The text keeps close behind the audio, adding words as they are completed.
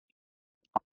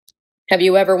Have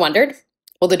you ever wondered?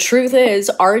 Well, the truth is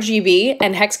RGB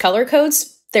and hex color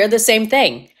codes, they're the same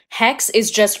thing. Hex is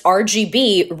just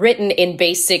RGB written in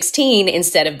base 16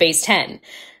 instead of base 10.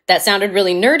 That sounded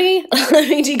really nerdy. Let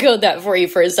me decode that for you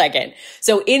for a second.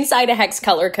 So inside a hex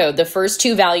color code, the first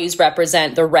two values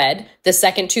represent the red, the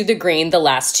second two the green, the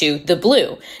last two the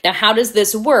blue. Now, how does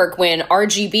this work when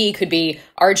RGB could be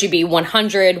RGB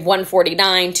 100,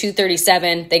 149,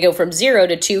 237? They go from 0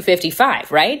 to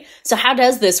 255, right? So how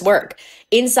does this work?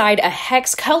 Inside a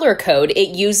hex color code, it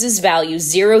uses values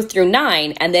 0 through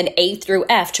 9 and then A through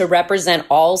F to represent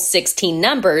all 16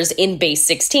 numbers in base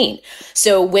 16.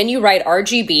 So when you write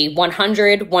RGB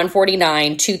 100,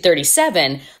 149,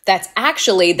 237, that's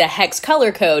actually the hex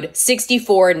color code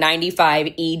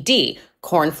 6495ED,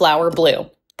 cornflower blue.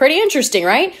 Pretty interesting,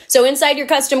 right? So inside your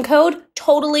custom code,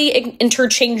 totally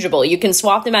interchangeable. You can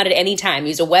swap them out at any time.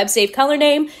 Use a web safe color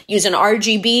name, use an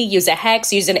RGB, use a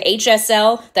hex, use an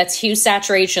HSL. That's hue,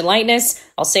 saturation, lightness.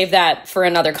 I'll save that for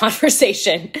another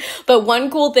conversation. But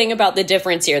one cool thing about the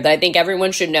difference here that I think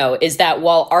everyone should know is that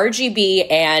while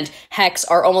RGB and hex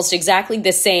are almost exactly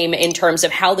the same in terms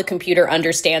of how the computer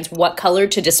understands what color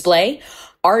to display,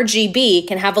 RGB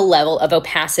can have a level of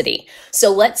opacity. So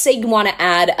let's say you want to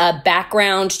add a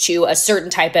background to a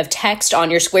certain type of text on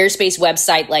your Squarespace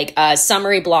website, like a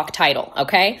summary block title,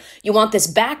 okay? You want this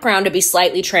background to be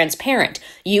slightly transparent.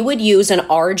 You would use an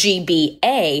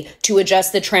RGBA to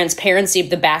adjust the transparency of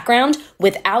the background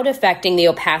without affecting the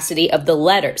opacity of the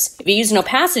letters. If you use an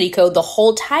opacity code, the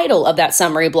whole title of that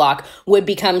summary block would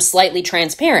become slightly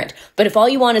transparent. But if all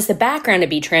you want is the background to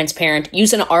be transparent,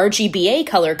 use an RGBA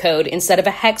color code instead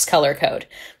of a hex color code.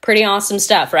 Pretty awesome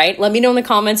stuff, right? Let me know in the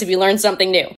comments if you learned something new.